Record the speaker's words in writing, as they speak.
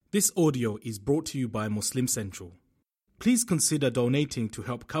This audio is brought to you by Muslim Central. Please consider donating to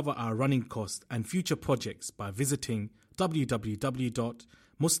help cover our running costs and future projects by visiting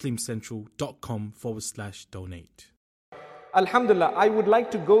www.muslimcentral.com/donate. Alhamdulillah, I would like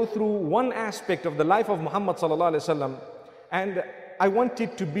to go through one aspect of the life of Muhammad sallallahu alaihi wasallam, and I want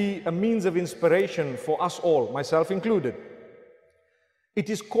it to be a means of inspiration for us all, myself included. It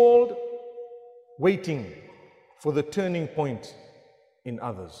is called waiting for the turning point in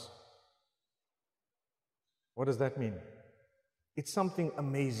others. What does that mean? It's something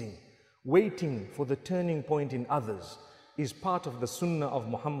amazing. Waiting for the turning point in others is part of the sunnah of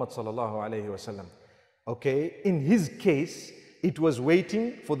Muhammad sallallahu alaihi wasallam. Okay, in his case, it was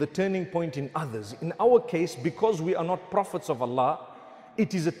waiting for the turning point in others. In our case, because we are not prophets of Allah,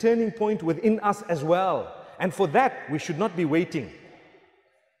 it is a turning point within us as well. And for that, we should not be waiting.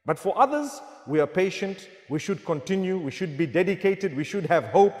 But for others, we are patient, we should continue, we should be dedicated, we should have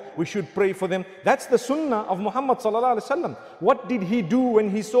hope, we should pray for them. That's the sunnah of Muhammad sallallahu alaihi wasallam. What did he do when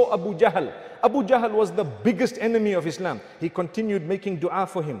he saw Abu Jahl? Abu Jahl was the biggest enemy of Islam. He continued making dua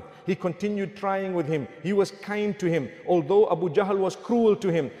for him. He continued trying with him. He was kind to him. Although Abu Jahl was cruel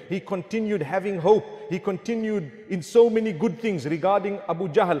to him, he continued having hope. He continued in so many good things regarding Abu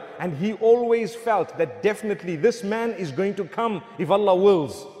Jahl. And he always felt that definitely this man is going to come, if Allah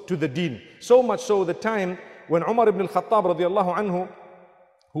wills, to the deen. So much so the time when Umar ibn al-Khattab radiallahu anhu,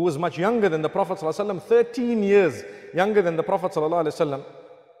 who was much younger than the Prophet sallallahu alaihi wasallam, 13 years younger than the Prophet sallallahu alaihi wasallam,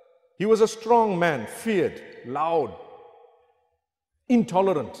 he was a strong man, feared, loud,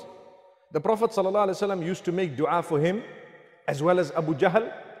 intolerant. The Prophet ﷺ used to make dua for him as well as Abu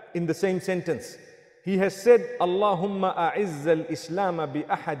Jahl in the same sentence. He has said, Allahumma a'izz al-Islam bi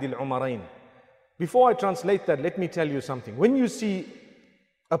ahad al-umarain. Before I translate that, let me tell you something. When you see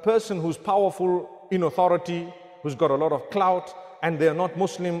a person who's powerful in authority, who's got a lot of clout, and they're not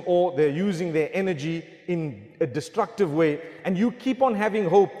Muslim, or they're using their energy in a destructive way, and you keep on having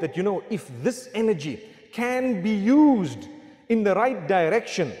hope that, you know, if this energy can be used in the right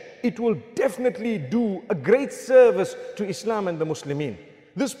direction, it will definitely do a great service to Islam and the Muslimin.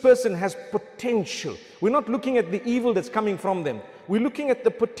 This person has potential. We're not looking at the evil that's coming from them. We're looking at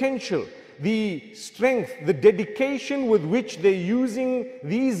the potential, the strength, the dedication with which they're using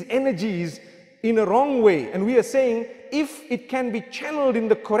these energies in a wrong way. And we are saying, if it can be channeled in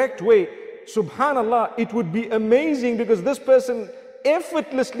the correct way, subhanallah, it would be amazing, because this person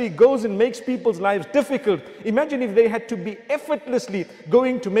effortlessly goes and makes people's lives difficult. Imagine if they had to be effortlessly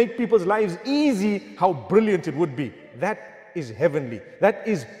going to make people's lives easy, how brilliant it would be. That is heavenly. That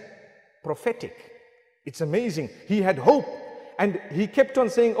is prophetic. It's amazing. He had hope, and he kept on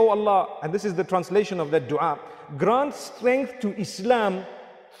saying, oh Allah, and this is the translation of that dua, grant strength to Islam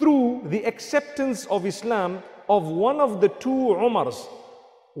through the acceptance of Islam of one of the two Umars.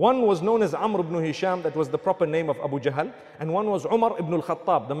 One was known as Amr ibn Hisham, that was the proper name of Abu Jahl, and one was Umar ibn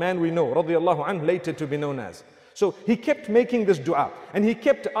al-Khattab, the man we know, radiyallahu anhu, later to be known as. So he kept making this dua, and he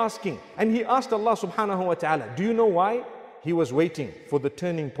kept asking, and he asked Allah subhanahu wa ta'ala. Do you know why? He was waiting for the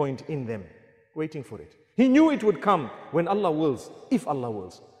turning point in them, waiting for it. He knew it would come when Allah wills, if Allah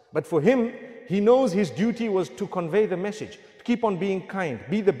wills. But for him, he knows his duty was to convey the message, to keep on being kind,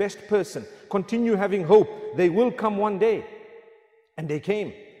 be the best person, continue having hope. They will come one day. And they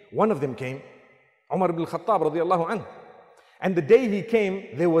came. One of them came, Umar ibn al-Khattab radiallahu anhu. And the day he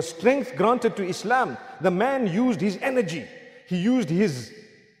came, there was strength granted to Islam. The man used his energy. He used his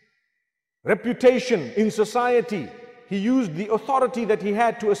reputation in society. He used the authority that he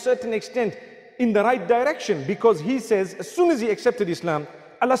had to a certain extent in the right direction, because he says, as soon as he accepted Islam,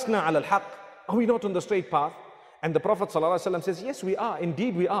 alasna ala al-haq, are we not on the straight path? And the Prophet ﷺ says, yes, we are.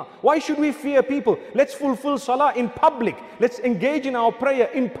 Indeed, we are. Why should we fear people? Let's fulfill salah in public. Let's engage in our prayer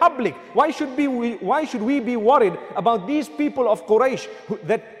in public. Why should we be worried about these people of Quraysh,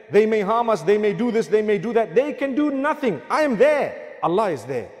 that they may harm us, they may do this, they may do that? They can do nothing. I am there. Allah is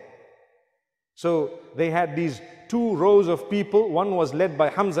there. So they had these two rows of people. One was led by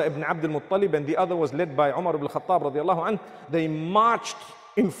Hamza ibn Abdul Muttalib, and the other was led by Umar ibn al-Khattab radiallahu anhu. They marched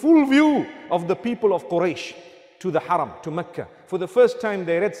in full view of the people of Quraysh to the Haram, to Mecca. For the first time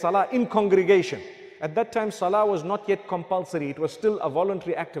they read Salah in congregation. At that time Salah was not yet compulsory, it was still a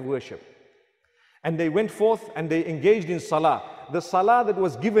voluntary act of worship. And they went forth and they engaged in Salah. The Salah that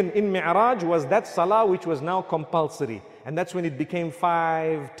was given in Mi'raj was that Salah which was now compulsory. And that's when it became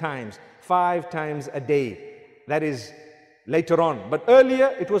 5 times a day. That is later on. But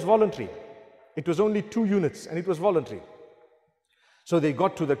earlier it was voluntary. It was only 2 units and it was voluntary. So they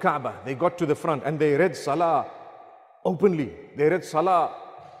got to the Kaaba, they got to the front, and they read Salah openly. They read Salah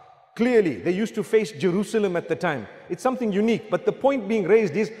Clearly, they used to face Jerusalem at the time. It's something unique. But the point being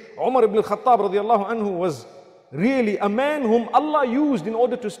raised is Umar ibn al-Khattab radiallahu anhu was really a man whom Allah used in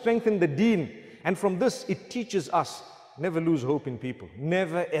order to strengthen the deen. And from this, it teaches us, never lose hope in people.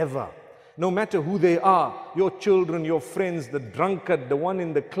 Never ever. No matter who they are, your children, your friends, the drunkard, the one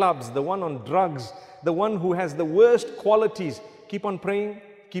in the clubs, the one on drugs, the one who has the worst qualities, keep on praying,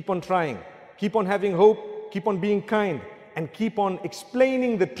 keep on trying, keep on having hope, keep on being kind, and keep on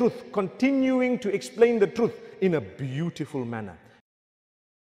explaining the truth, continuing to explain the truth in a beautiful manner.